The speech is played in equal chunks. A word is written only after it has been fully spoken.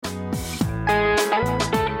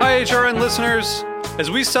HRN listeners.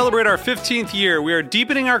 As we celebrate our 15th year, we are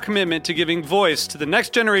deepening our commitment to giving voice to the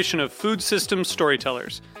next generation of food systems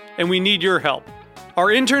storytellers, and we need your help. Our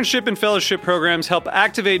internship and fellowship programs help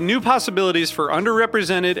activate new possibilities for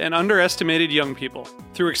underrepresented and underestimated young people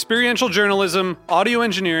through experiential journalism, audio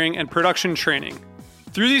engineering, and production training.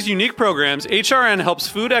 Through these unique programs, HRN helps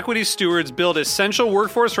food equity stewards build essential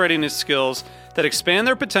workforce readiness skills that expand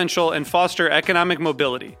their potential and foster economic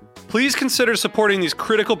mobility. Please consider supporting these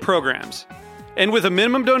critical programs. And with a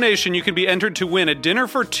minimum donation, you can be entered to win a dinner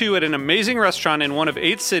for two at an amazing restaurant in one of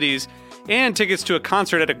 8 cities and tickets to a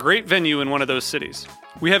concert at a great venue in one of those cities.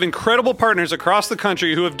 We have incredible partners across the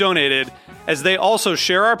country who have donated, as they also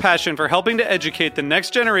share our passion for helping to educate the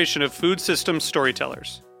next generation of food systems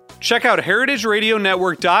storytellers. Check out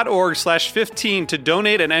heritageradionetwork.org/15 to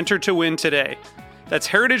donate and enter to win today. That's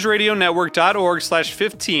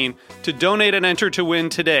heritageradionetwork.org/15 to donate and enter to win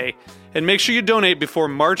today. And make sure you donate before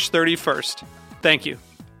March 31st. Thank you.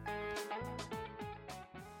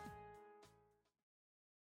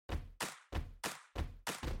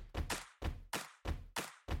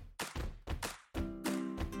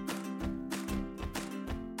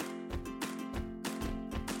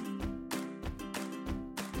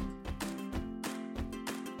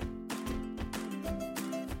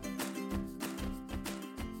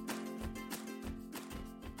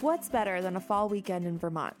 What's better than a fall weekend in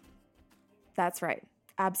Vermont? That's right,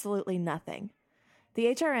 absolutely nothing. The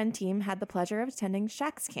HRN team had the pleasure of attending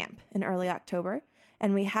Shackscamp in early October,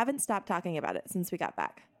 and we haven't stopped talking about it since we got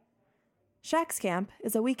back. Shackscamp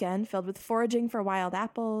is a weekend filled with foraging for wild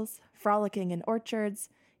apples, frolicking in orchards,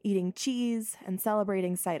 eating cheese, and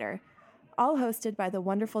celebrating cider, all hosted by the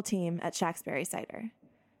wonderful team at Shacksberry Cider.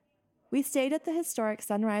 We stayed at the historic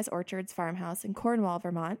Sunrise Orchards farmhouse in Cornwall,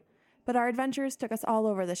 Vermont, but our adventures took us all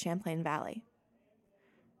over the Champlain Valley.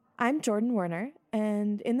 I'm Jordan Werner,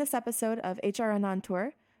 and in this episode of HRN on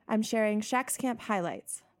Tour, I'm sharing Shackscamp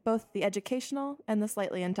highlights, both the educational and the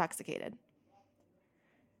slightly intoxicated.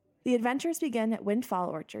 The adventures begin at Windfall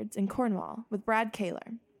Orchards in Cornwall with Brad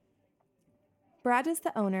Kaler. Brad is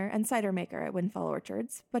the owner and cider maker at Windfall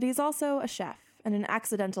Orchards, but he's also a chef and an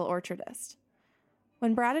accidental orchardist.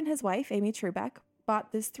 When Brad and his wife, Amy Trubeck,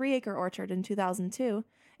 bought this 3-acre orchard in 2002,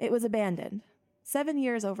 it was abandoned, 7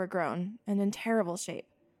 years overgrown, and in terrible shape.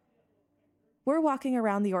 We're walking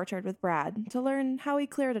around the orchard with Brad to learn how he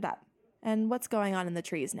cleared it up and what's going on in the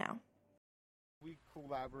trees now. We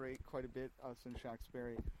collaborate quite a bit, us and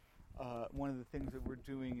Shacksberry. One of the things that we're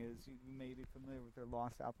doing is, you may be familiar with their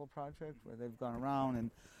Lost Apple Project, where they've gone around and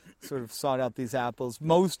sort of sought out these apples.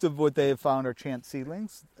 Most of what they have found are chance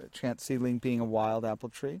seedlings, chance seedling being a wild apple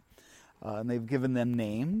tree. And they've given them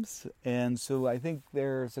names. And so I think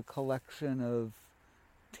there's a collection of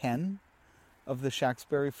 10 of the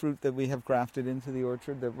Shacksberry fruit that we have grafted into the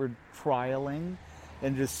orchard that we're trialing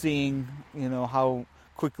and just seeing, how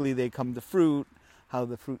quickly they come to fruit, how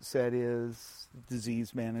the fruit set is,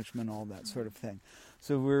 disease management, all that sort of thing.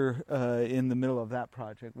 So we're in the middle of that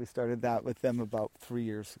project. We started that with them about 3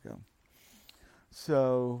 years ago.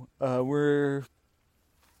 So we're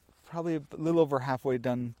probably a little over halfway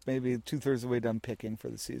done, maybe 2/3 of the way done picking for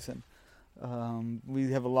the season.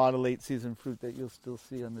 We have a lot of late season fruit that you'll still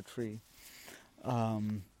see on the tree.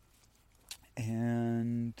 And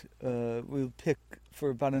we'll pick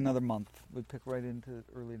for about another month. We'll pick right into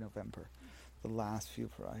early November, the last few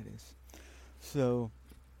varieties. So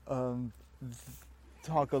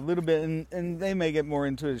talk a little bit, and they may get more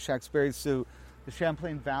into it at Shacksberry. So the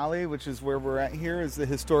Champlain Valley, which is where we're at here, is the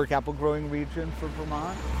historic apple growing region for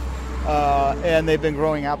Vermont. And they've been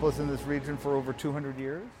growing apples in this region for over 200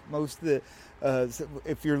 years. Most of the,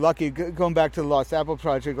 if you're lucky, going back to the Lost Apple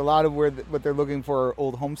Project, a lot of what they're looking for are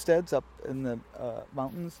old homesteads up in the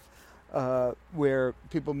mountains, where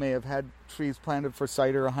people may have had trees planted for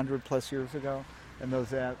cider 100+ years ago, and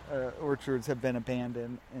those orchards have been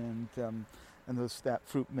abandoned, and that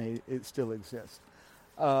fruit it still exist.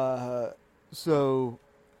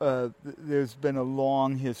 There's been a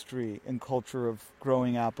long history and culture of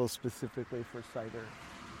growing apples specifically for cider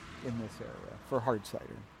in this area, for hard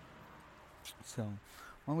cider. So why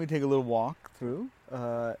don't we take a little walk through,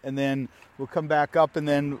 and then we'll come back up, and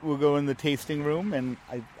then we'll go in the tasting room, and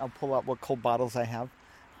I'll pull out what cold bottles I have,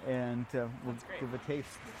 and we'll give a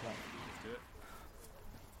taste. Let's do it.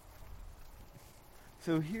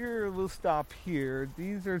 So here, we'll stop here.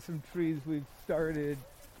 These are some trees we've started.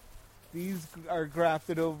 These are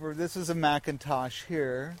grafted over. This is a Macintosh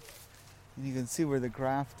here. And you can see where the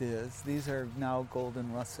graft is. These are now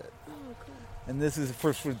golden russet. Oh, cool. And this is the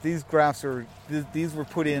first fruit. These grafts these were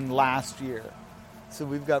put in last year. So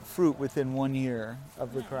we've got fruit within 1 year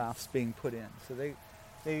of the grafts being put in. So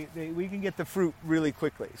we can get the fruit really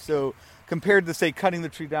quickly. So compared to, say, cutting the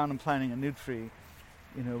tree down and planting a new tree,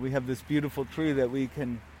 we have this beautiful tree that we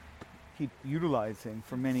can keep utilizing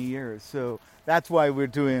for many years. So that's why we're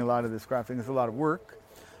doing a lot of this grafting. It's a lot of work.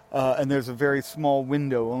 And there's a very small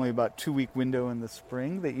window, only about 2-week window in the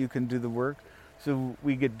spring that you can do the work. So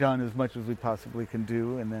we get done as much as we possibly can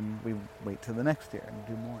do, and then we wait till the next year and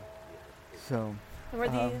do more. So. Were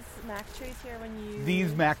these mac trees here when you?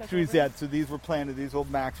 These mac trees, yeah. So these old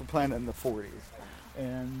macs were planted in the 40s,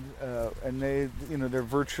 and they, they're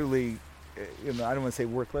virtually, I don't want to say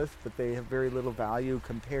worthless, but they have very little value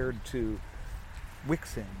compared to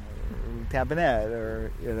Wixon or Tabinet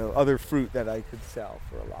or other fruit that I could sell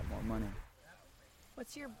for a lot more money.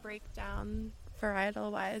 What's your breakdown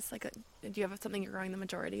varietal wise? Like, do you have something you're growing the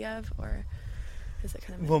majority of, or is it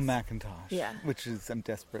kind of mixed? Macintosh, yeah. Which is, I'm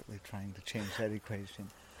desperately trying to change that equation.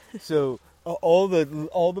 So all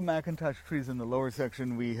the Macintosh trees in the lower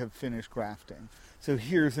section we have finished grafting. So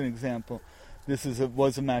here's an example. This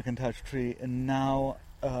was a Macintosh tree, and now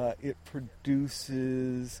it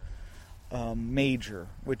produces Major,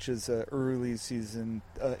 which is an early season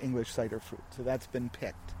English cider fruit. So that's been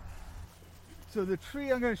picked. So the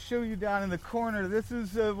tree I'm going to show you down in the corner, this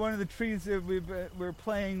is one of the trees that we're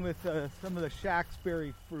playing with some of the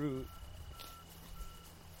Shackscamp fruit.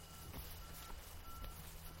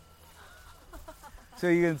 So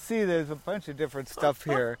you can see there's a bunch of different stuff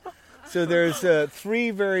here. So there's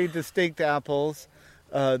 3 very distinct apples.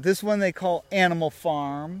 This one they call Animal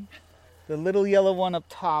Farm. The little yellow one up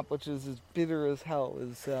top, which is as bitter as hell,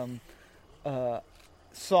 is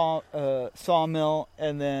Sawmill,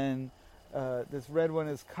 and then this red one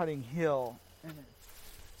is Cutting Hill. And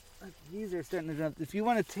these are starting to jump. If you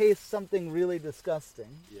want to taste something really disgusting,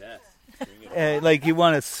 yes, bring it like you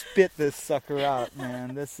want to spit this sucker out,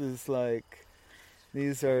 man. This is like,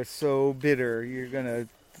 these are so bitter. You're gonna.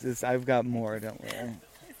 I've got more. Don't worry.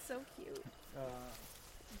 It's so cute.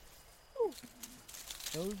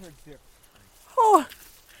 Those are different. Oh,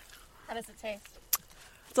 how does it taste?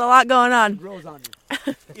 It's a lot going on. It grows on you.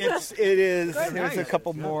 It is. Good. There's a Nice.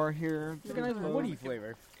 couple more here. It's a nice woody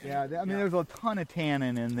flavor. Yeah, I mean, there's a ton of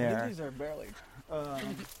tannin in I there. think these are barely.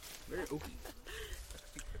 Very oaky.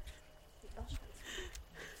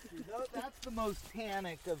 That's the most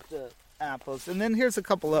tannic of the apples. And then here's a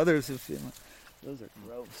couple others if you want. Those are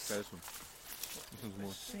gross. Try this one. This one's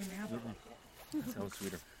more. Same apple. That one's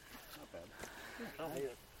sweeter. Not bad.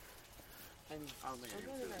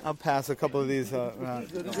 I'll pass a couple of these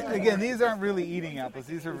around. Again, these aren't really eating apples.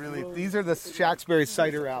 These are the Shackscamp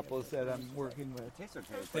cider apples that I'm working with.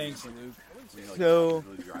 Thanks. So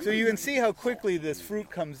you can see how quickly this fruit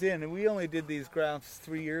comes in, and we only did these grafts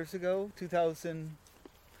 3 years ago, 2000.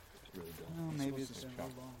 Oh, maybe it's been a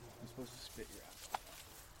little long. I'm supposed to spit your apple.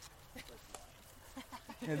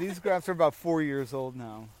 Yeah, these grafts are about 4 years old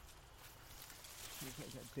now.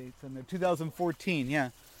 Got dates on there. 2014, yeah.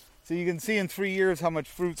 So you can see in 3 years how much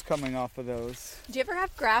fruit's coming off of those. Do you ever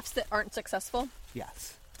have grafts that aren't successful?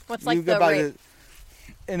 Yes. What's like the rate?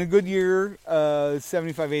 In a good year,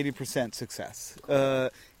 75-80% success.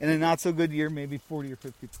 In a not so good year, maybe 40 or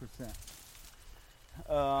 50%.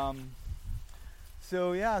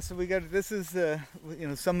 So we got, this is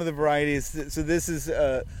some of the varieties. So this is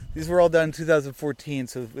these were all done in 2014,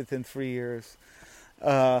 so within 3 years.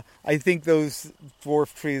 I think those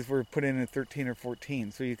dwarf trees were put in 13 or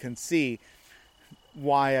 14, so you can see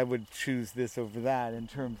why I would choose this over that in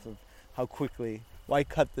terms of how quickly. Why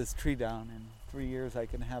cut this tree down in 3 years? I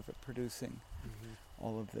can have it producing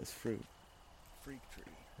all of this fruit. Freak tree.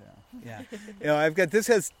 Yeah. I've got, this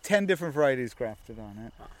has 10 different varieties grafted on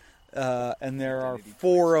it, and there are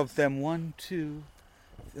 4 of them. 1, 2,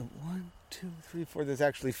 3, 4. There's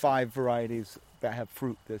actually 5 varieties that have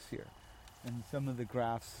fruit this year. And some of the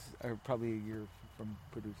grafts are probably a year from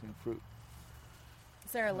producing fruit.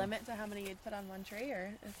 Is there a limit to how many you'd put on one tree, or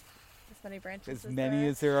as many branches? As many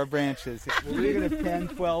as there are branches. We're going to 10,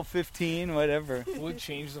 12, 15, whatever. Will it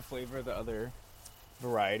change the flavor of the other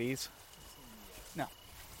varieties? No.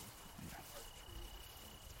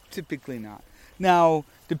 Typically not. Now,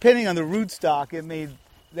 depending on the rootstock,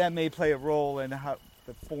 that may play a role in how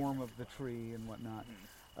the form of the tree and whatnot.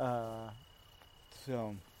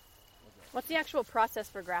 What's the actual process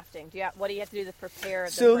for grafting? What do you have to do to prepare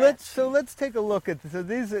the branch? Let's take a look at this. So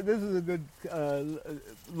this is a good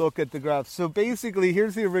look at the graft. So basically,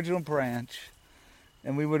 here's the original branch,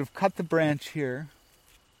 and we would have cut the branch here,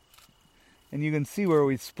 and you can see where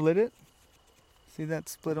we split it. See that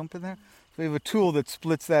split open there? So we have a tool that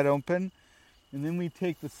splits that open, and then we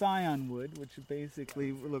take the scion wood, which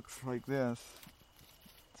basically looks like this.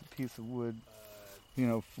 It's a piece of wood.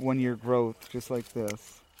 1-year growth, just like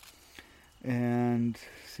this. And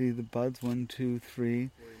see the buds, 1, 2, 3.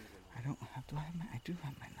 I do have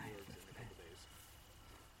my knife with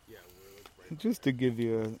me. Just to give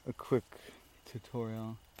you a quick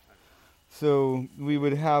tutorial. So we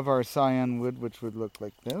would have our scion wood, which would look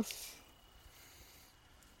like this.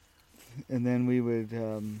 And then we would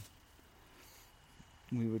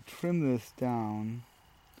trim this down.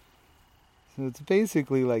 So it's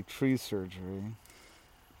basically like tree surgery.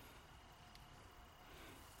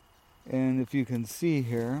 And if you can see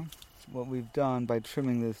here, what we've done by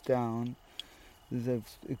trimming this down is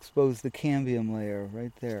I've exposed the cambium layer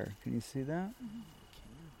right there. Can you see that?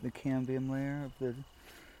 The cambium layer of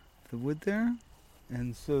the wood there.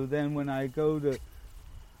 And so then when I go to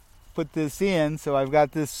put this in, so I've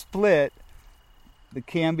got this split, the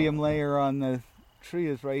cambium layer on the tree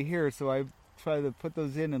is right here, so I try to put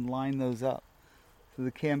those in and line those up. So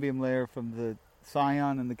the cambium layer from the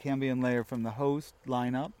scion and the cambium layer from the host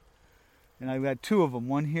line up. And I've got 2 of them,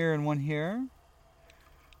 one here and one here.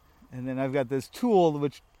 And then I've got this tool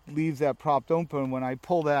which leaves that propped open. When I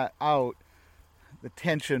pull that out, the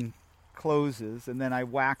tension closes, and then I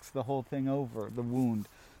wax the whole thing over, the wound.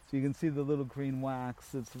 So you can see the little green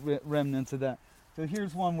wax, it's remnants of that. So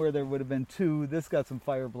here's one where there would have been 2. This got some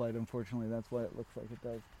fire blight, unfortunately. That's why it looks like it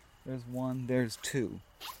does. There's 1, there's 2.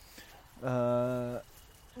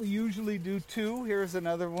 We usually do 2. Here's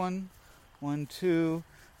another one. 1, 2.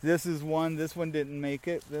 This is 1. This one didn't make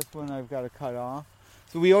it. This one I've got to cut off.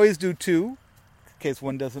 So we always do 2 in case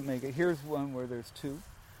one doesn't make it. Here's one where there's 2.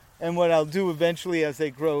 And what I'll do eventually as they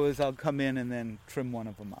grow is I'll come in and then trim one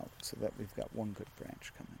of them out so that we've got one good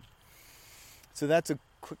branch coming. So that's a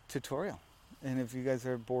quick tutorial. And if you guys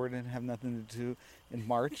are bored and have nothing to do in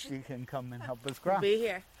March, you can come and help us graft. Be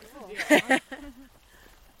here.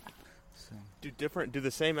 So. Do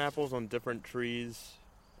the same apples on different trees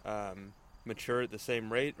mature at the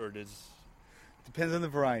same rate, or does? Depends on the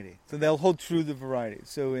variety. So they'll hold true the variety.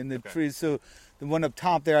 So in the trees, so the one up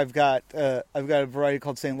top there, I've got a variety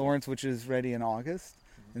called St. Lawrence, which is ready in August,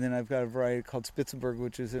 and then I've got a variety called Spitzenberg,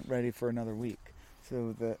 which isn't ready for another week.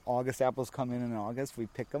 So the August apples come in August, we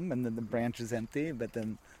pick them, and then the branch is empty, but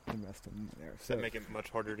then the rest of them are there. Does that make it much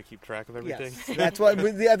harder to keep track of everything? Yes. That's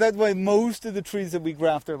why most of the trees that we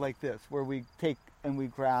graft are like this, where we take and we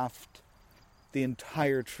graft the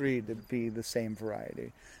entire tree to be the same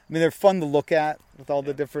variety. I mean, they're fun to look at with all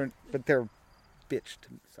the different, but they're bitch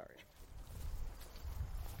to me. Sorry.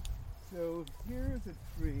 So here's a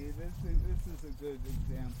tree. This is a good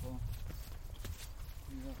example.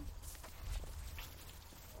 You know.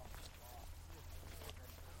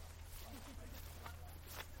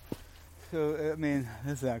 So, I mean,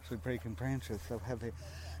 this is actually breaking branches, so heavy.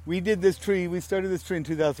 We started this tree in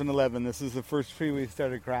 2011. This is the first tree we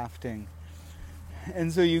started grafting.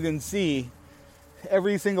 And so you can see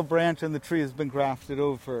every single branch on the tree has been grafted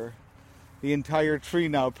over. The entire tree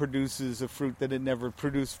now produces a fruit that it never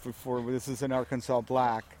produced before. This is an Arkansas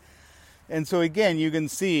Black. And so again, you can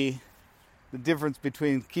see the difference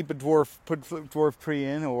between put dwarf tree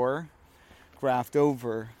in or graft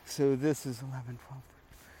over. So this is 11, 12.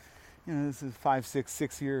 This is 5,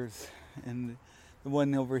 6 years. And the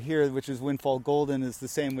one over here, which is Windfall Golden, is the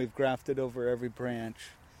same. We've grafted over every branch.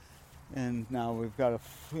 And now we've got a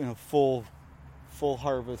full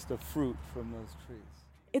harvest of fruit from those trees.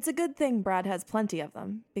 It's a good thing Brad has plenty of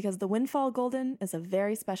them, because the Windfall Golden is a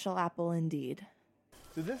very special apple indeed.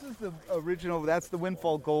 So this is the original, that's the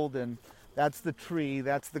Windfall Golden. That's the tree,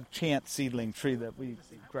 that's the chance seedling tree that we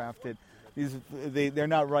grafted. They're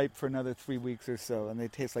not ripe for another 3 weeks or so, and they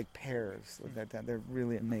taste like pears. They're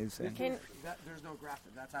really amazing. There's no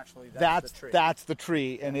grafted. That's actually the tree. That's the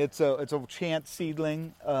tree, and it's a chance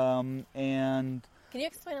seedling. And can you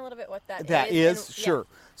explain a little bit what that is? That is sure.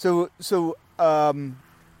 Yeah. So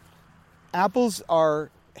apples are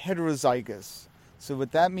heterozygous. So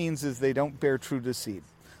what that means is they don't bear true to seed.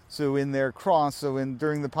 So in their cross,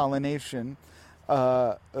 during the pollination.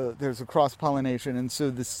 There's a cross-pollination, and so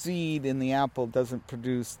the seed in the apple doesn't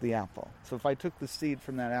produce the apple. So if I took the seed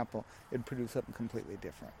from that apple, it'd produce something completely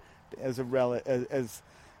different as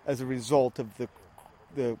a result of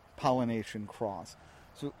the pollination cross.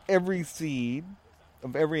 So every seed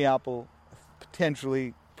of every apple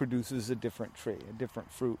potentially produces a different tree, a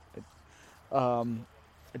different fruit, a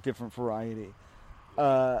different variety.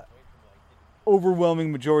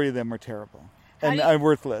 Overwhelming majority of them are terrible. And are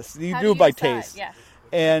worthless. You do it by taste. Yeah.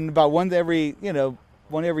 And about one every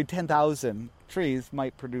 10,000 trees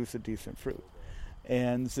might produce a decent fruit.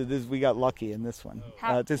 And so we got lucky in this one.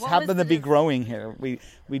 This happened to be growing here.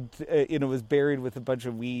 It was buried with a bunch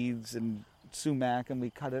of weeds and sumac, and we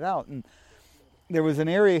cut it out. And there was an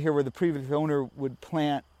area here where the previous owner would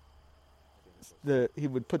plant he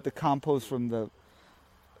would put the compost from the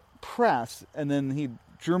press, and then he'd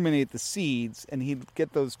germinate the seeds, and he'd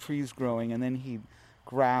get those trees growing, and then he'd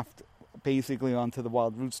graft basically onto the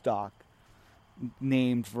wild rootstock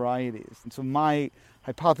named varieties. And so my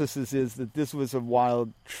hypothesis is that this was a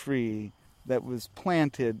wild tree that was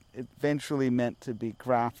planted, eventually meant to be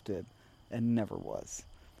grafted, and never was.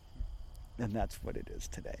 And that's what it is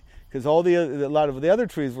today. Because a lot of the other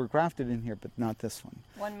trees were grafted in here, but not this one.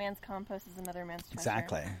 One man's compost is another man's treasure.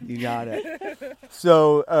 Exactly, you got it.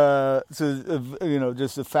 So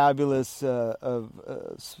just a fabulous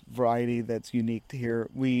variety that's unique to here.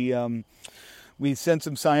 We sent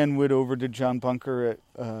some cyan wood over to John Bunker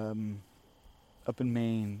up in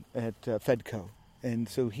Maine at Fedco, and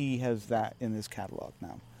so he has that in his catalog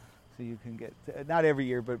now. So you can get, not every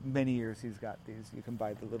year, but many years he's got these. You can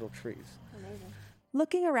buy the little trees. Amazing.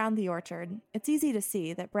 Looking around the orchard, it's easy to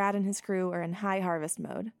see that Brad and his crew are in high harvest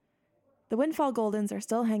mode. The windfall goldens are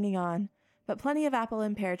still hanging on, but plenty of apple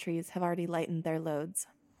and pear trees have already lightened their loads.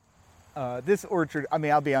 This orchard,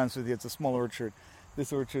 I'll be honest with you, it's a small orchard.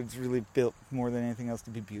 This orchard's really built more than anything else to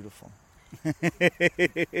be beautiful.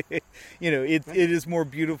 It is more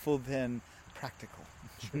beautiful than practical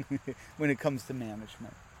when it comes to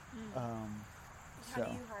management. How do you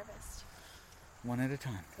harvest? One at a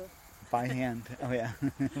time. Cool. By hand. Oh yeah,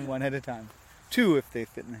 one at a time. Two if they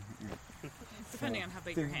fit in. Depending on how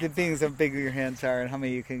big the, your hands the things how big your hands are and how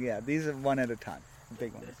many you can get. These are one at a time, the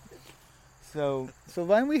big ones. So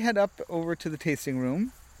why don't we head up over to the tasting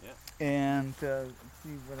room and see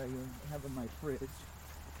what I have in my fridge.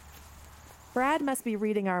 Brad must be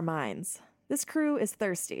reading our minds. This crew is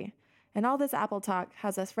thirsty, and all this apple talk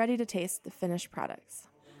has us ready to taste the finished products.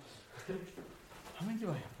 How many do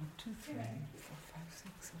I have? 1, 2, 3, 4, 5,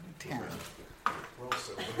 6, 7,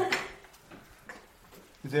 10.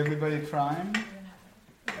 Is everybody trying?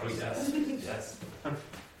 Oh, yes. Yes.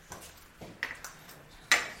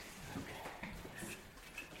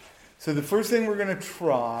 So the first thing we're going to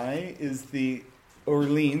try is the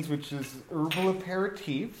Orleans, which is herbal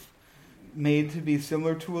aperitif, made to be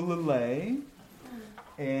similar to a Lillet,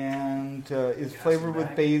 and is flavored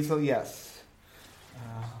with basil. Yes.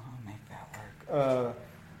 I'll make that work.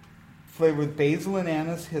 Flavored with basil and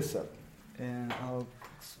anise hyssop. And I'll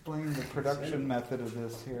explain the production method of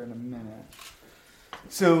this here in a minute.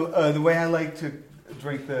 So the way I like to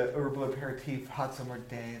drink the herbal aperitif hot summer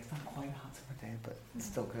day, it's not quite a hot summer day, but it's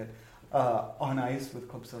still good, on ice with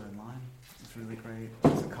club soda and lime. It's really great.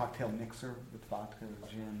 It's a cocktail mixer with vodka or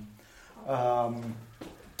gin.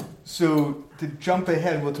 So to jump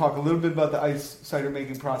ahead, we'll talk a little bit about the ice cider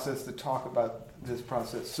making process to talk about this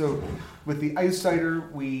process. So with the ice cider,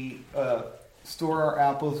 we store our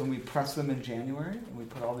apples and we press them in January. And we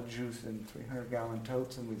put all the juice in 300-gallon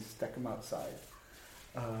totes and we stack them outside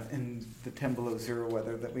in the 10 below zero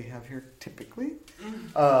weather that we have here typically.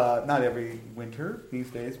 Not every winter these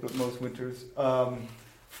days, but most winters.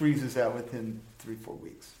 Freezes out within 3-4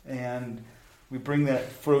 weeks. And we bring that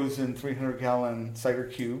frozen 300-gallon cider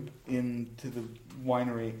cube into the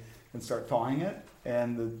winery and start thawing it.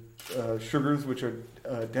 And the sugars, which are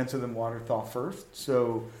denser than water, thaw first.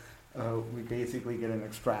 So we basically get an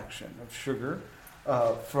extraction of sugar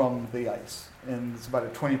from the ice. And it's about a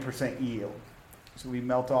 20% yield. So we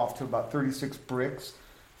melt off to about 36 bricks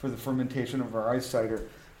for the fermentation of our ice cider.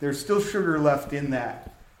 There's still sugar left in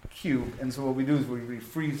that cube. And so what we do is we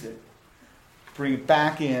refreeze it, bring it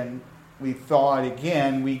back in, we thaw it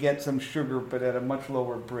again, we get some sugar but at a much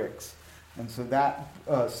lower bricks. And so that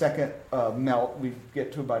second melt, we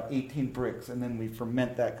get to about 18 bricks, and then we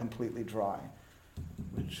ferment that completely dry,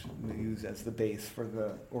 which we use as the base for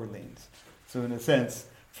the Orleans. So in a sense,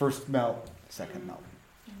 first melt, second melt.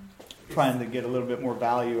 Trying to get a little bit more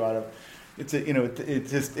value out of it's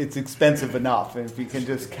expensive enough, and if you can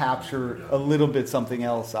just capture a little bit something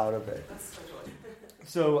else out of it.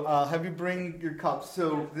 So have you bring your cups.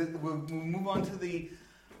 So we'll move on to the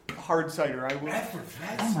hard cider. I will.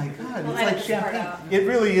 Oh my God! It's like champagne. It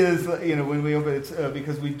really is. When we open it,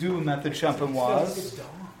 because we do method champenoise,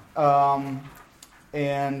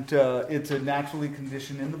 and it's a naturally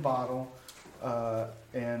conditioned in the bottle,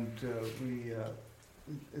 and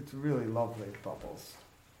it's really lovely bubbles.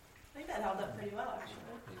 I think that held up pretty well, actually.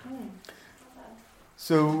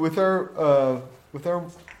 So with our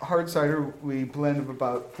hard cider, we blend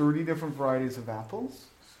about 30 different varieties of apples.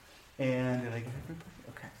 And did I get everybody?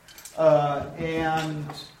 Okay.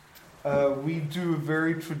 We do a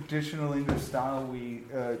very traditional English style. We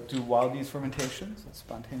do wild yeast fermentations,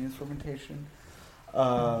 spontaneous fermentation.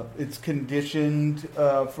 It's conditioned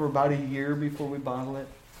for about a year before we bottle it.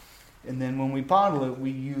 And then when we bottle it, we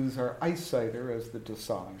use our ice cider as the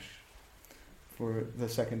dosage for the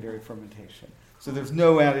secondary fermentation. So there's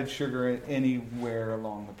no added sugar anywhere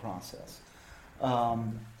along the process.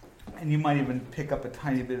 And you might even pick up a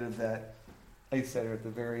tiny bit of that ice cider at the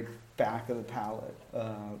very back of the palate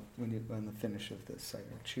when the finish of this cider.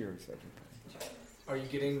 Cheers, everybody. Are you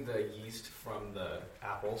getting the yeast from the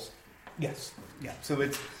apples? Yes. Yeah. So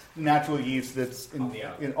it's natural yeast that's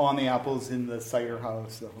on the apples in the cider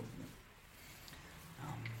house. The whole,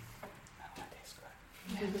 that tastes good.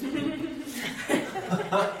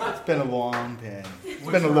 It's been a long day. It's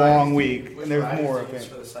been a long week, and there's more of it.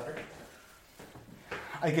 For the cider?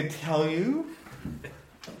 I could tell you.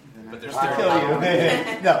 But there's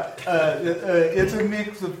No, it's a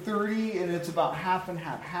mix of 30, and it's about half and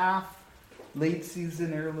half. Half late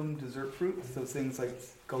season heirloom dessert fruits, so things like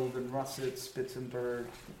golden russet, Spitzenberg,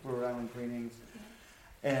 Rhode Island greenings,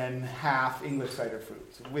 and half English cider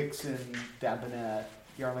fruits: Wixon, Dabinet,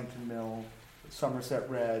 Yarlington Mill, Somerset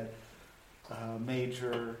Red,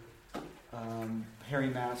 Major, Harry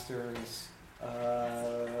Masters.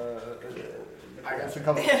 I got a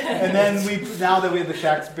couple. And then now that we have the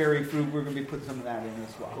Shacksberry fruit, we're going to be putting some of that in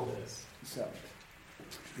as well. Cool. So,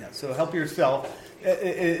 yeah. So help yourself.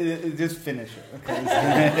 Just finish it. Okay.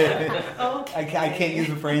 Okay. I can't use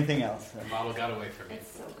it for anything else. The model got away from me.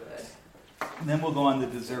 It's so good. And then we'll go on to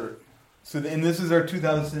dessert. So, and this is our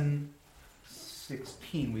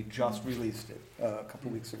 2016. We just released it a couple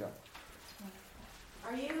weeks ago.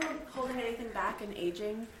 Are you holding anything back in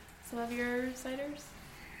aging some of your ciders?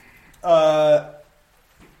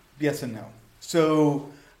 Yes and no.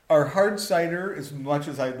 So our hard cider, as much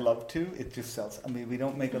as I'd love to, it just sells. I mean, we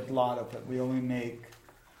don't make a lot of it. We only make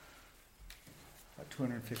about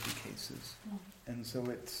 250 cases. And so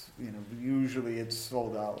it's, usually it's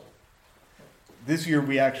sold out. This year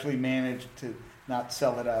we actually managed to not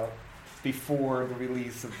sell it out before the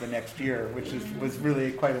release of the next year, which was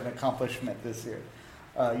really quite an accomplishment this year.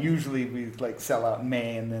 Usually we sell out in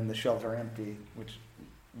May and then the shelves are empty, which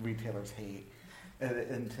retailers hate,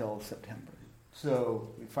 until September. So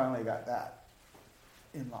we finally got that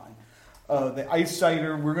in line. The ice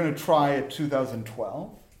cider, we're going to try a 2012,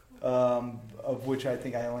 of which I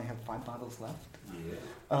think I only have 5 bottles left.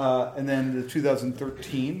 Yeah. And then the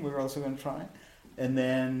 2013, we're also going to try. And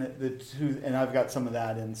then and I've got some of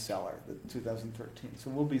that in cellar, the 2013. So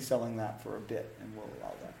we'll be selling that for a bit, and we'll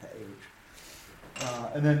allow that to age.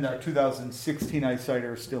 And then our 2016 ice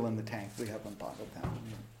cider is still in the tank. We haven't bottled that one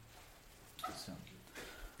yet. So,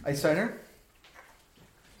 ice cider.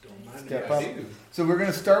 Step up. So we're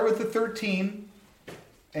going to start with the 13,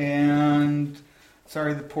 and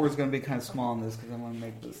sorry, the pour is going to be kind of small on this because I want to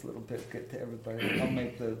make this a little bit good to everybody. I'll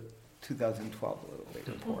make the 2012 a little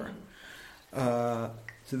bigger pour.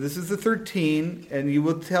 So this is the 13, and you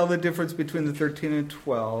will tell the difference between the 13 and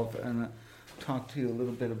 12, and talk to you a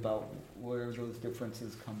little bit about where those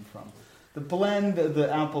differences come from. The blend of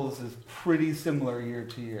the apples is pretty similar year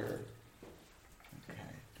to year. Okay,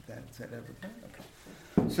 is that everything? Okay.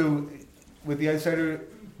 So with the ice cider,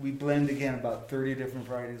 we blend again about 30 different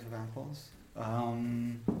varieties of apples.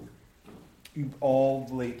 All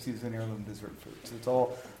late season heirloom dessert fruits. It's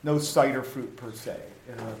all no cider fruit per se,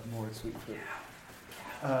 more sweet fruit.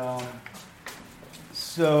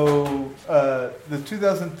 So the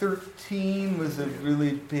 2013 was a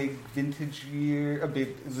really big vintage year.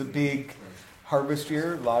 It was a big harvest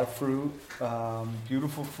year. A lot of fruit,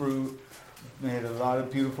 beautiful fruit. Made a lot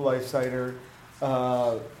of beautiful ice cider.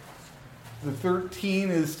 The 13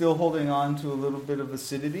 is still holding on to a little bit of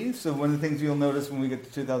acidity. So one of the things you'll notice when we get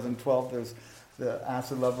to 2012, the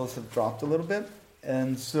acid levels have dropped a little bit.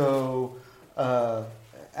 And so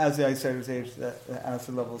as the ice ciders age, the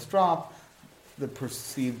acid levels drop. The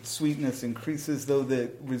perceived sweetness increases, though the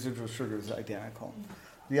residual sugar is identical.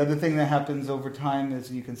 The other thing that happens over time is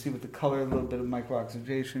you can see with the color, a little bit of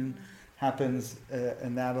microoxidation happens,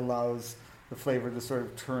 and that allows the flavor to sort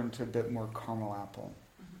of turn to a bit more caramel apple.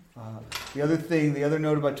 The other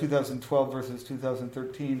note about 2012 versus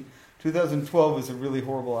 2013, 2012 was a really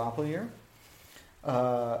horrible apple year.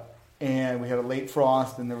 And we had a late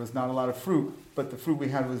frost and there was not a lot of fruit, but the fruit we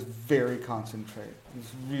had was very concentrated. It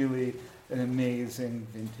was really an amazing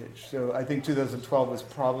vintage. So I think 2012 was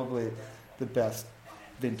probably the best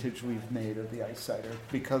vintage we've made of the ice cider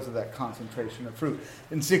because of that concentration of fruit.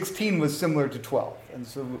 And 16 was similar to 12. And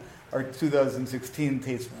so our 2016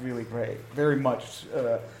 tastes really great. Very much,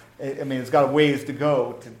 it's got a ways to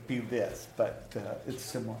go to be this, but it's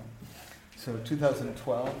similar. So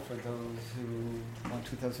 2012, for those who want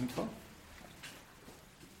 2012.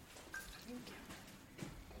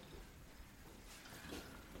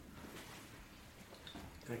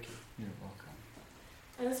 Thank you.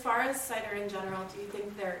 And as far as cider in general, do you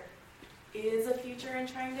think there is a future in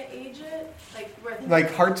trying to age it?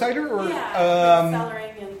 Like hard cider? Or, like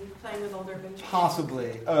cellaring and playing with older vintages?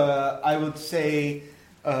 Possibly. I would say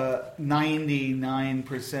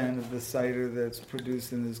 99% of the cider that's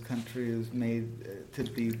produced in this country is made to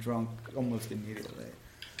be drunk almost immediately.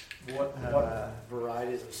 What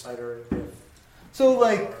varieties of cider do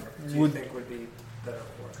you think would be better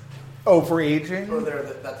for? Oh, for aging? Or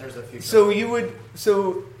that there's a future.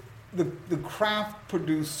 So the craft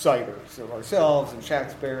produced cider, so ourselves and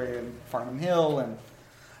Shackscamp and Farnham Hill, and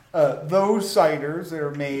those ciders that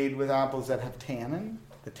are made with apples that have tannin.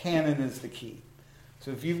 The tannin is the key. So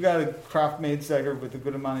if you've got a craft-made cider with a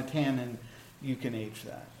good amount of tannin, you can age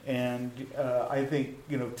that. And I think,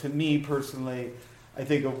 to me personally, I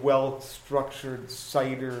think a well-structured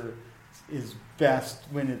cider is best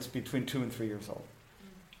when it's between 2 and 3 years old.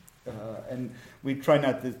 And we try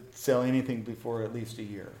not to sell anything before at least a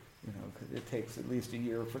year, because it takes at least a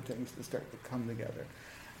year for things to start to come together.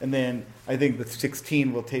 And then I think the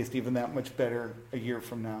 16 will taste even that much better a year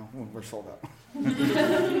from now when we're sold out.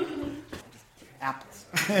 Apples.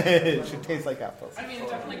 It should taste like apples. I mean, it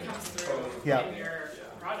definitely comes through in your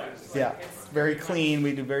products. It's very clean.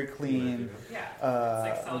 We do very clean. Yeah, it's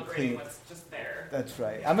like celebrating clean. what's just there. That's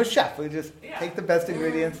right. I'm a chef. We just take the best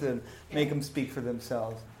ingredients and make them speak for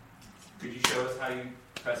themselves. Could you show us how you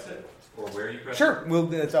pressed it? Or where you pressed it? Sure.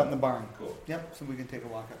 It's out in the barn. Cool. Yep, so we can take a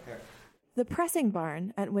walk up there. The pressing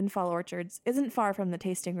barn at Windfall Orchards isn't far from the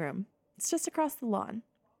tasting room. It's just across the lawn.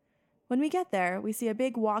 When we get there, we see a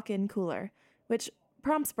big walk-in cooler, which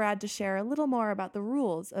prompts Brad to share a little more about the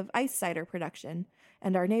rules of ice cider production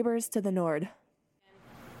and our neighbors to the north.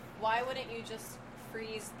 Why wouldn't you just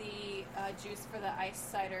freeze the juice for the ice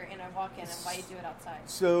cider in a walk-in, and why you do it outside?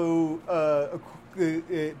 So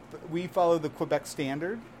we follow the Quebec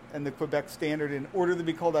standard, and the Quebec standard, in order to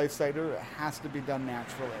be called ice cider, it has to be done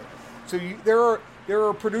naturally. So there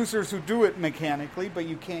are producers who do it mechanically, but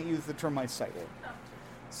you can't use the term ice cider.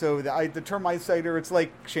 So the term ice cider, it's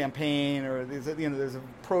like champagne, or there's a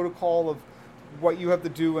protocol of what you have to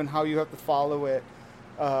do and how you have to follow it.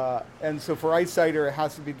 And so for ice cider, it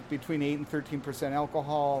has to be between 8 and 13%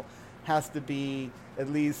 alcohol, has to be at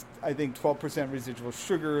least, I think, 12% residual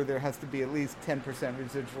sugar. There has to be at least 10%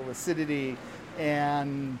 residual acidity,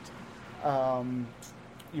 and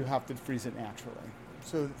you have to freeze it naturally.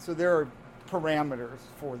 So there are parameters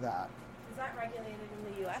for that. Is that regulated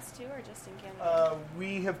in the U.S. too, or just in Canada?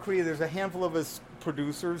 We have created, there's a handful of us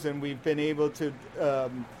producers, and we've been able to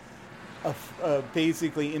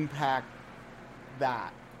basically impact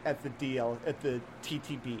that at the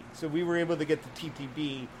TTB. So we were able to get the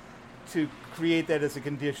TTB to create that as a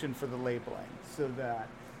condition for the labeling, so that,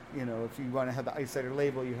 if you want to have the ice cider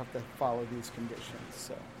label, you have to follow these conditions.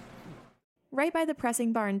 So. Right by the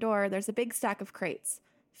pressing barn door, there's a big stack of crates,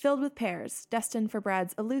 filled with pears, destined for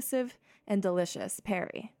Brad's elusive and delicious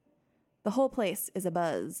Perry. The whole place is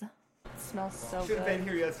abuzz. It smells so good. Should have been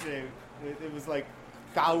here yesterday. It was like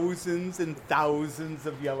thousands and thousands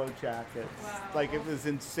of yellow jackets. Wow. Like, it was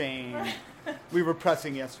insane. We were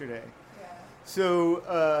pressing yesterday. Yeah.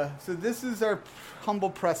 So this is our humble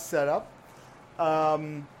press setup.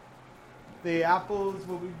 The apples,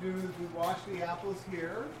 what we do is we wash the apples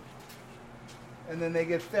here, and then they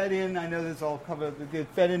get fed in. I know this is all covered. They get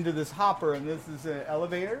fed into this hopper, and this is an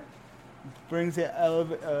elevator. Brings the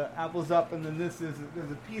apples up, and then there's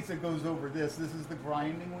a piece that goes over this. This is the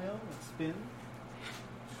grinding wheel. It spins,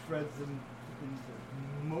 shreds them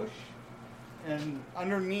into mush, and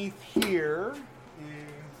underneath here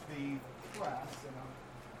is the press.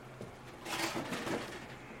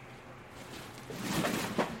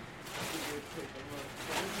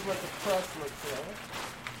 This is what the press looks like.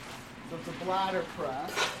 So it's a bladder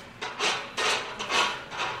press.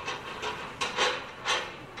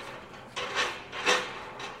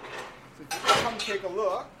 So if you come take a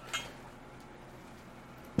look,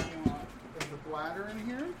 there's a bladder in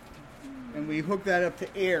here, and we hook that up to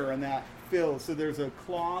air, and that fills. So there's a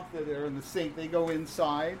cloth that are in the sink. They go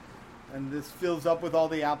inside, and this fills up with all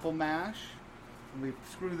the apple mash. And we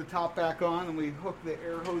screw the top back on, and we hook the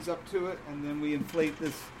air hose up to it, and then we inflate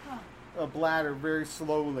this bladder very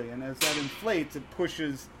slowly. And as that inflates, it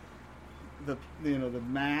pushes the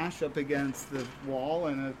mash up against the wall,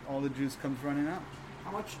 and all the juice comes running out.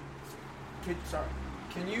 How much?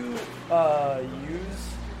 Can you use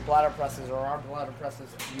bladder presses, or are bladder presses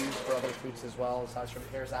used for other foods as well as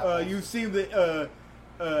pears, apples? You see that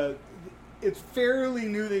it's fairly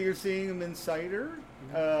new that you're seeing them in cider.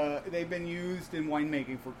 They've been used in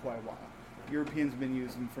winemaking for quite a while. Europeans have been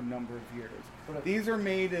using them for a number of years. These are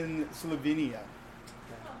made in Slovenia,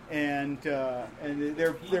 and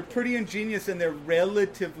they're pretty ingenious, and they're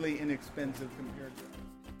relatively inexpensive compared to.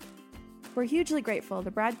 We're hugely grateful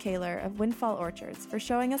to Brad Kaler of Windfall Orchards for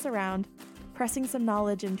showing us around, pressing some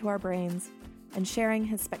knowledge into our brains, and sharing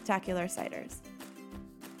his spectacular ciders.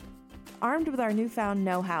 Armed with our newfound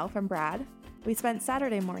know-how from Brad, we spent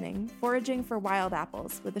Saturday morning foraging for wild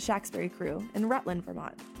apples with the Shackscamp crew in Rutland,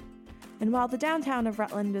 Vermont. And while the downtown of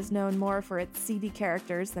Rutland is known more for its seedy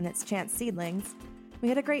characters than its chance seedlings, we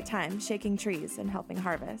had a great time shaking trees and helping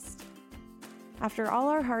harvest. After all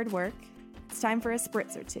our hard work, it's time for a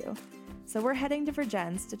spritz or two, so we're heading to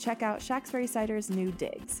Virgins to check out Shackscamp Cider's new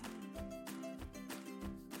digs.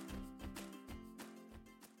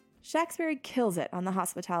 Shackscamp kills it on the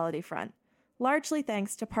hospitality front, largely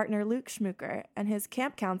thanks to partner Luke Schmucker and his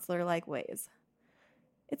camp counselor-like ways.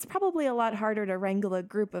 It's probably a lot harder to wrangle a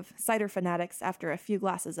group of cider fanatics after a few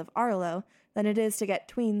glasses of Arlo than it is to get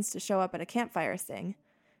tweens to show up at a campfire sing,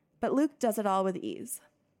 but Luke does it all with ease.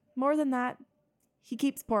 More than that, he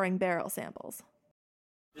keeps pouring barrel samples.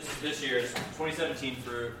 This is this year's 2017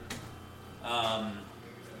 fruit. I'm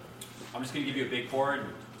just going to give you a big pour and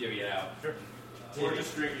divvy it out. Sure. Or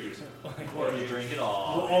just drink it. Or you drink it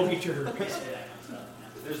all. We'll all get your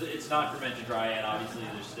It's not fermented dry yet. Obviously,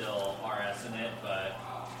 there's still RS in it, but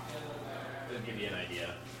it'll give you an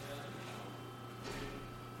idea.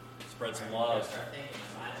 Spread some love.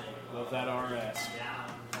 Love that RS.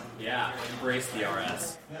 Yeah, embrace the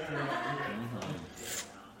RS.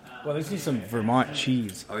 Well, this is some Vermont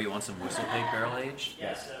cheese. Oh, you want some whistle pig barrel aged?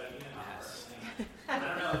 Yes.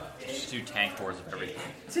 Just do tank pours of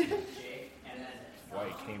everything. Why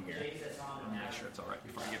you came here? Make sure it's all right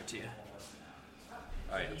before I give it to you.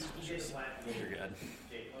 All right, it's delicious. You're good.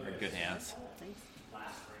 You're in good hands.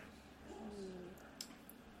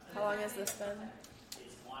 How long has this been?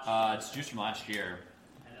 It's juice from last year.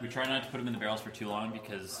 We try not to put them in the barrels for too long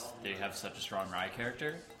because they have such a strong rye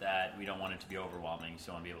character that we don't want it to be overwhelming. So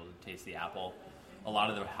you want to be able to taste the apple. A lot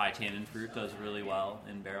of the high tannin fruit does really well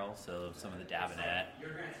in barrels, so some of the Dabinet.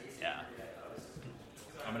 Yeah.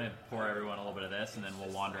 I'm going to pour everyone a little bit of this, and then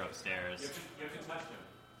we'll wander upstairs.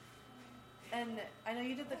 And I know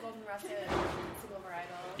you did the Golden Russet single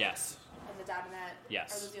varietal. Yes. And the Dabinet.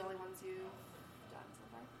 Yes. Are those the only ones you've done so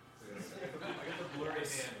far? I got the blurry hand,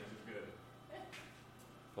 which is good.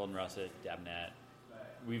 Golden Russet, Dabinet.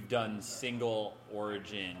 We've done single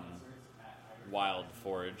origin wild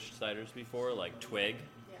forage ciders before, like Twig,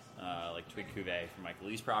 like Twig Cuvée from Michael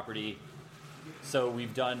Lee's property. So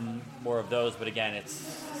we've done more of those, but again, it's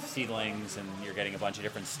seedlings and you're getting a bunch of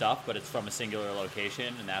different stuff, but it's from a singular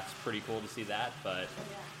location, and that's pretty cool to see that. But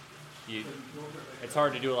it's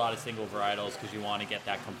hard to do a lot of single varietals because you want to get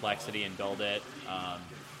that complexity and build it.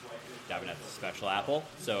 Dabinet's a special apple,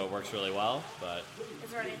 so it works really well. But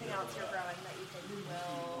is there anything else you're growing that you think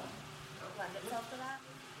will lend itself to that?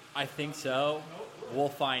 I think so. We'll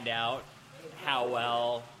find out how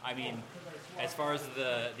well. I mean, as far as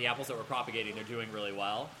the apples that we're propagating, they're doing really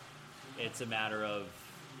well. It's a matter of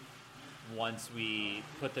once we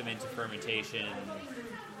put them into fermentation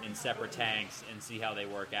in separate tanks and see how they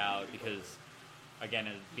work out, because again,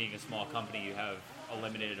 as being a small company, you have a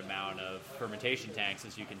limited amount of fermentation tanks,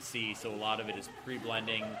 as you can see, so a lot of it is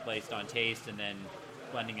pre-blending based on taste and then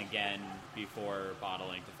blending again before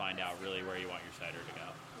bottling to find out really where you want your cider to go.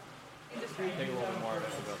 Take a little bit more of it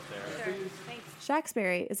and go upstairs. Sure. Thanks.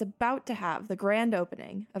 Shackscamp is about to have the grand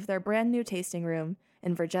opening of their brand new tasting room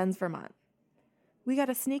in Virgins, Vermont. We got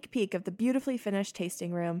a sneak peek of the beautifully finished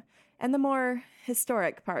tasting room and the more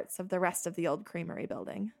historic parts of the rest of the old creamery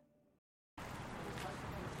building.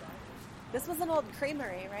 This was an old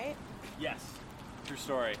creamery, right? Yes, true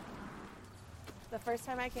story. The first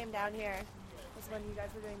time I came down here was when you guys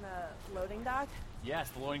were doing the loading dock. Yes,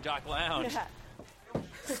 the loading dock lounge. Yeah.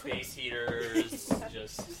 Space heaters,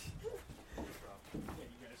 just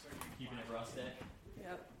keeping it rustic.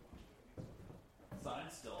 Yep.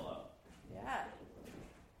 Sign's still up. Yeah.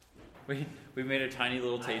 We made a tiny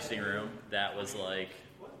little tasting room that was like,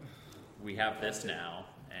 we have this now,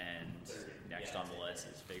 and next on the list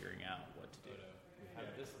is figuring out what to do. We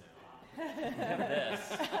have this now. We have this,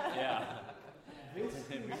 yeah.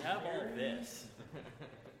 We have all this.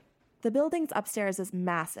 The building's upstairs is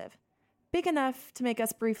massive, big enough to make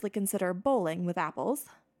us briefly consider bowling with apples.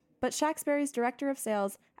 But Shackscamp's director of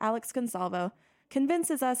sales, Alex Consalvo,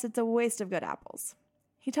 convinces us it's a waste of good apples.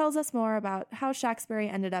 He tells us more about how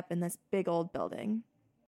Shackscamp ended up in this big old building.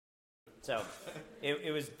 So,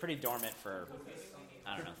 it was pretty dormant for,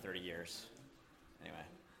 30 years. Anyway.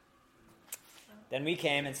 Then we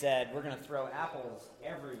came and said, we're going to throw apples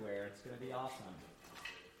everywhere. It's going to be awesome.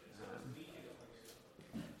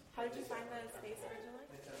 How did you find the space originally?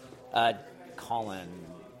 Colin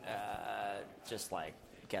just like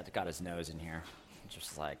got his nose in here,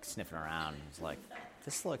 just like sniffing around. He's like,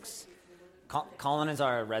 this looks. Colin is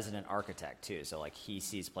our resident architect too, so like he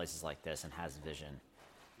sees places like this and has vision.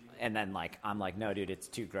 And then like I'm like, no, dude, it's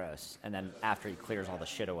too gross. And then after he clears all the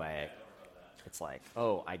shit away, it's like,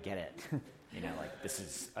 oh, I get it. Like this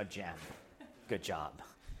is a gem. Good job.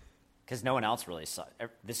 Because no one else really saw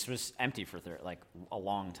it. This was empty for a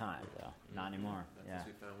long time, though. Not anymore. Yeah.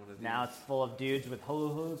 Now it's full of dudes with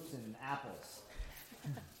hula hoops and apples.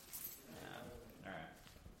 All right.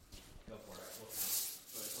 Go for it.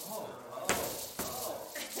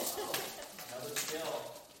 Another skill.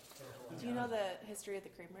 Do you know the history of the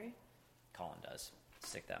creamery? Colin does.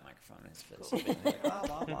 Stick that microphone in his face. Blah,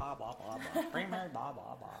 blah, blah, blah, blah, blah. Creamery, blah,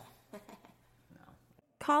 blah, blah.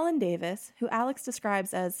 Colin Davis, who Alex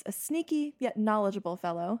describes as a sneaky yet knowledgeable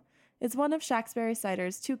fellow, is one of Shackscamp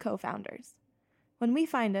Cider's 2 co-founders. When we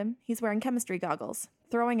find him, he's wearing chemistry goggles,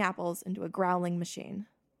 throwing apples into a growling machine.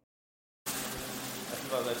 I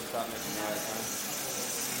suppose I should stop making noise,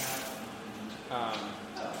 huh?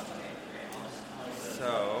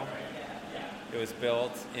 So, it was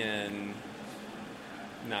built in,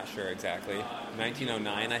 not sure exactly,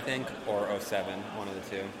 1909, I think, or 07, one of the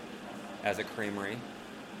two, as a creamery.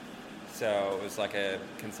 So it was like a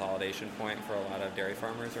consolidation point for a lot of dairy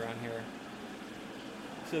farmers around here.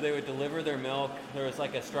 So they would deliver their milk. There was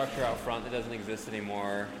like a structure out front that doesn't exist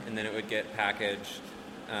anymore, and then it would get packaged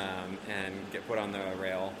and get put on the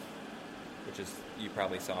rail, which is, you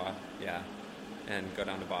probably saw, yeah, and go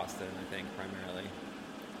down to Boston, I think, primarily.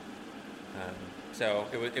 So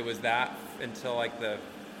it was that until like the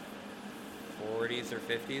 40s or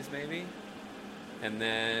 50s maybe, and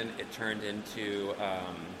then it turned into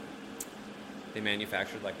they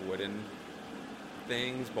manufactured like wooden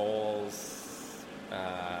things, bowls,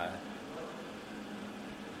 I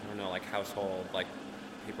don't know, like household, like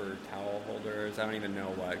paper towel holders, I don't even know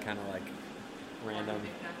what, kind of like random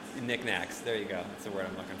knickknacks. There you go, that's the word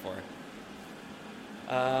I'm looking for.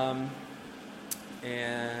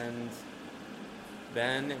 And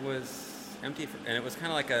then it was empty, and it was kind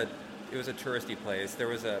of like it was a touristy place. There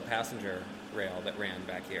was a passenger rail that ran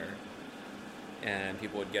back here, and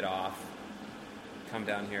people would get off, come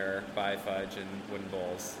down here, buy fudge and wooden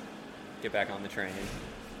bowls, get back on the train,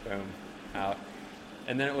 boom, out.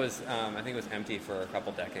 And then it was, I think it was empty for a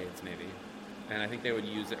couple decades maybe. And I think they would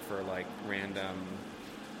use it for like random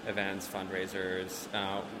events, fundraisers.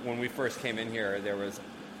 When we first came in here,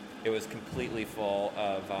 it was completely full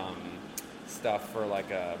of stuff for like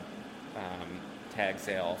a tag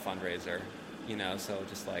sale fundraiser, so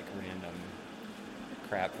just like random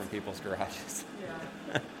crap from people's garages.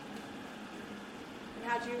 Yeah.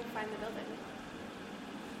 How'd you find the building?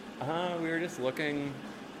 We were just looking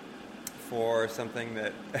for something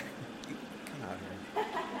that... Come out here.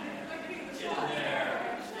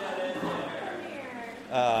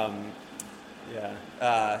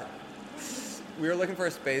 Yeah. We were looking for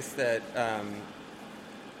a space that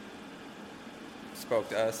spoke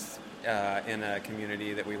to us in a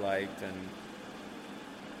community that we liked, and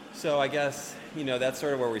so I guess that's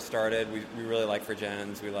sort of where we started. We really like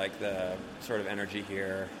Virgins. We like the sort of energy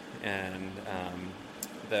here, and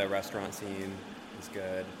the restaurant scene is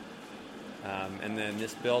good. And then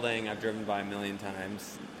this building I've driven by a million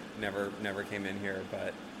times. Never came in here,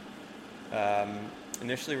 but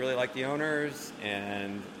initially really liked the owners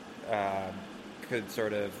and could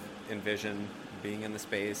sort of envision being in the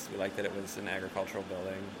space. We liked that it was an agricultural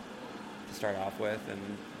building to start off with, and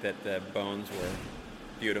that the bones were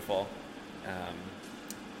beautiful,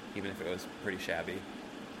 even if it was pretty shabby.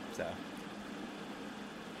 So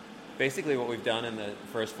basically what we've done in the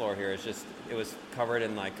first floor here is just, it was covered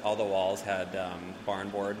in like, all the walls had barn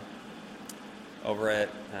board over it.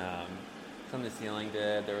 Some of the ceiling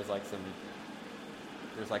did. There's like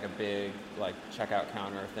a big like checkout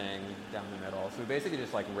counter thing down the middle. So we basically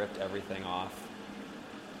just like ripped everything off,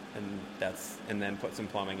 and then put some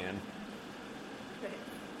plumbing in.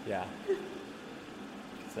 Yeah.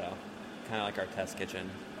 So kind of like our test kitchen.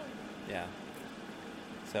 Yeah.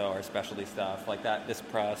 So our specialty stuff like that. This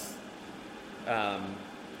press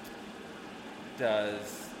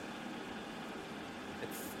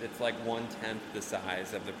it's like 1/10 the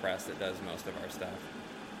size of the press that does most of our stuff.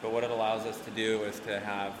 But what it allows us to do is to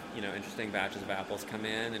have, interesting batches of apples come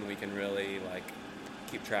in, and we can really like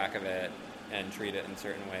keep track of it and treat it in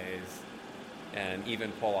certain ways, and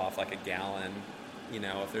even pull off like a gallon,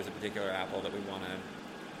 if there's a particular apple that we want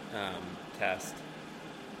to test.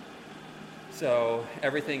 So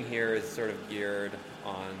everything here is sort of geared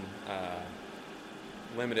on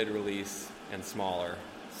limited release and smaller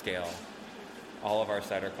scale. all of our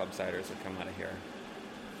cider club ciders would come out of here.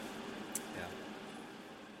 Yeah.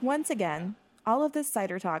 Once again, all of this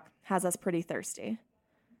cider talk has us pretty thirsty.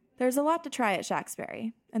 There's a lot to try at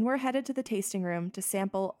Shacksbury, and we're headed to the tasting room to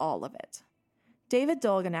sample all of it. David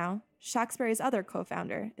Dolganow, Shacksbury's other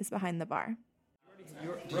co-founder, is behind the bar.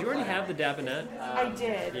 Did you already have the Dabinette? I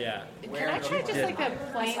did. Yeah. Can I try just like a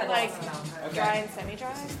plain, like dry and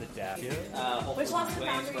semi-dry? This is the Dab. Which one's the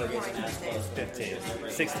founder you more interested in? 15.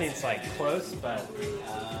 16's like close, but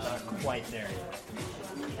not quite there yet.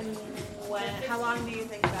 And how long do you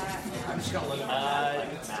think that?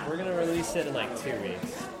 We're going to release it in like 2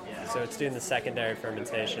 weeks. So it's doing the secondary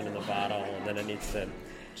fermentation in the bottle, and then it needs to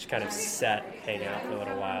just kind of set, hang out for a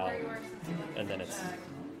little while, and then it's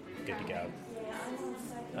good to go.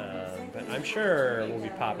 But I'm sure we'll be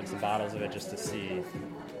popping some bottles of it just to see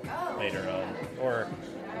later on. Or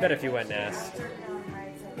I bet if you went and asked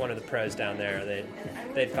one of the pros down there,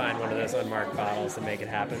 they'd find one of those unmarked bottles and make it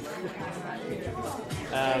happen.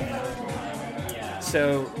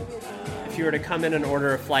 So if you were to come in and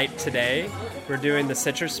order a flight today, we're doing the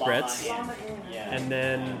citrus spritz, and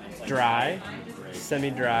then dry,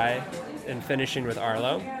 semi-dry, and finishing with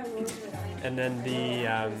Arlo. And then the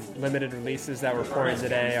limited releases that we're pouring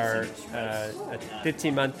today are a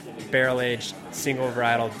 15-month barrel-aged single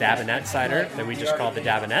varietal Dabinette cider that we just call the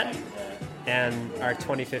Dabinette, and our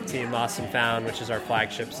 2015 Lost and Found, which is our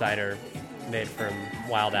flagship cider made from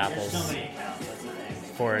wild apples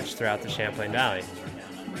foraged throughout the Champlain Valley.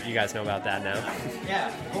 You guys know about that now.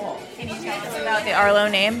 Yeah, cool. Can you tell us about the Arlo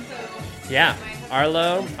name? Yeah,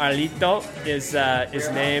 Arlito is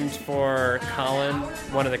named for Colin,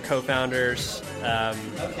 one of the co-founders.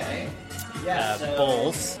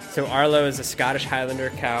 Bulls. So Arlo is a Scottish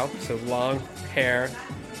Highlander cow, so long hair,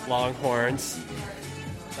 long horns.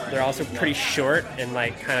 They're also pretty short and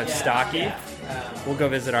like kind of stocky. We'll go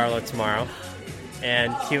visit Arlo tomorrow.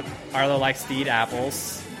 And Arlo likes to eat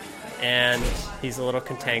apples, and he's a little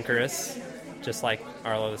cantankerous, just like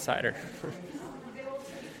Arlo the cider.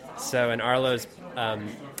 So, and Arlo's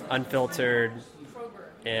unfiltered,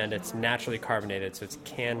 and it's naturally carbonated, so it's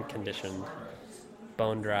can conditioned,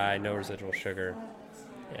 bone dry, no residual sugar,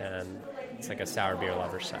 and it's like a sour beer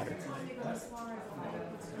lover's cider.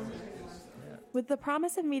 With the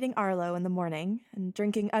promise of meeting Arlo in the morning and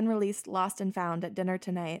drinking unreleased Lost and Found at dinner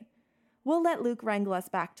tonight, we'll let Luke wrangle us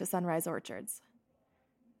back to Sunrise Orchards.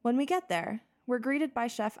 When we get there, we're greeted by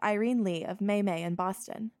Chef Irene Lee of May May in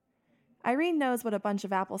Boston. Irene knows what a bunch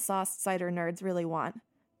of applesauce cider nerds really want: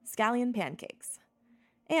 scallion pancakes.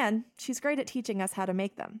 And she's great at teaching us how to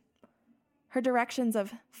make them. Her directions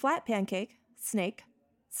of flat pancake, snake,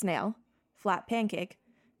 snail, flat pancake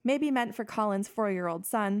may be meant for Colin's 4-year-old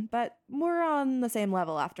son, but we're on the same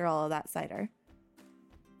level after all of that cider.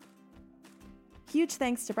 Huge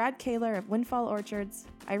thanks to Brad Kaler of Windfall Orchards,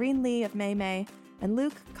 Irene Lee of May May, and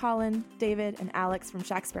Luke, Colin, David, and Alex from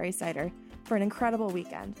Shacksbury Cider for an incredible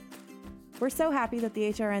weekend. We're so happy that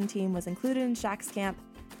the HRN team was included in Shackscamp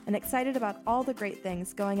and excited about all the great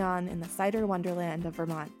things going on in the cider wonderland of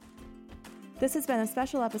Vermont. This has been a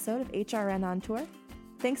special episode of HRN on Tour.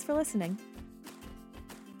 Thanks for listening.